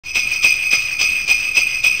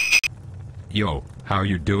Yo, how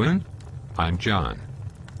you doing? I'm John.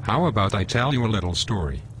 How about I tell you a little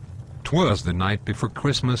story? 'Twas the night before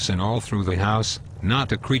Christmas and all through the house,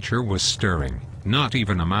 not a creature was stirring, not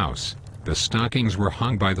even a mouse. The stockings were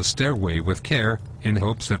hung by the stairway with care, in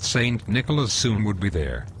hopes that St. Nicholas soon would be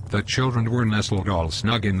there. The children were nestled all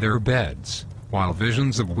snug in their beds, while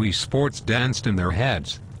visions of Wii Sports danced in their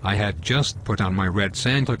heads. I had just put on my red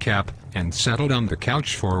Santa cap, and settled on the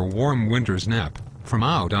couch for a warm winter's nap. From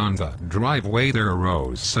out on the driveway there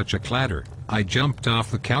arose such a clatter. I jumped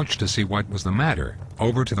off the couch to see what was the matter.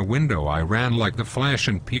 Over to the window I ran like the Flash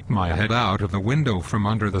and peeked my head out of the window from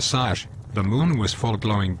under the sash. The moon was full,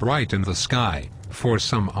 glowing bright in the sky. For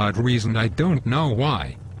some odd reason, I don't know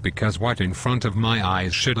why, because what in front of my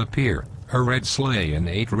eyes should appear, a red sleigh and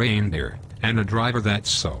 8 reindeer, and a driver that's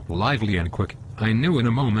so lively and quick, I knew in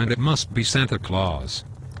a moment it must be Santa Claus.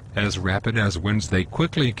 As rapid as winds they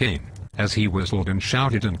quickly came, as he whistled and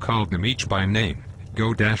shouted and called them each by name.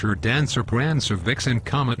 Go Dasher, Dancer, Prancer, Vixen,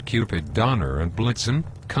 Comet, Cupid, Donner and Blitzen,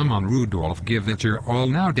 come on Rudolph, give it your all,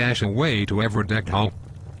 now dash away to ever decked hall.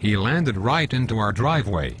 He landed right into our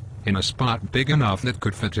driveway, in a spot big enough that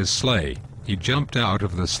could fit his sleigh. He jumped out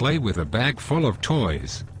of the sleigh with a bag full of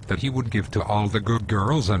toys, that he would give to all the good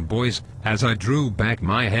girls and boys. As I drew back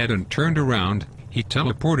my head and turned around, he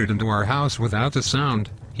teleported into our house without a sound.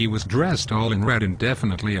 He was dressed all in red and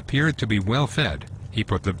definitely appeared to be well fed. He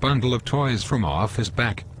put the bundle of toys from off his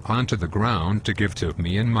back, onto the ground to give to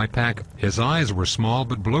me and my pack. His eyes were small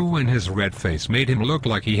but blue, and his red face made him look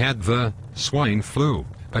like he had the swine flu,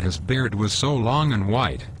 but his beard was so long and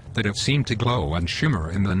white, that it seemed to glow and shimmer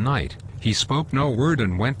in the night. He spoke no word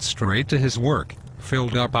and went straight to his work,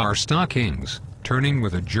 filled up our stockings, turning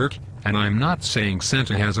with a jerk, and I'm not saying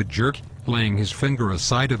Santa has a jerk, laying his finger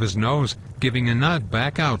aside of his nose, giving a nod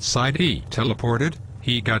back outside. He teleported,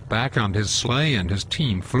 he got back on his sleigh and his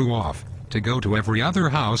team flew off, to go to every other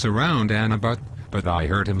house around and about, but I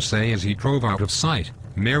heard him say as he drove out of sight,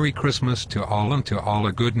 Merry Christmas to all, and to all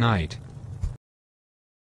a good night.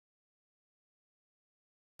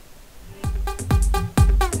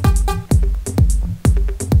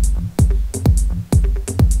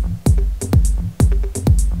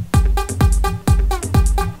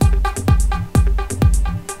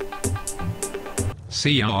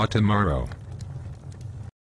 See ya tomorrow.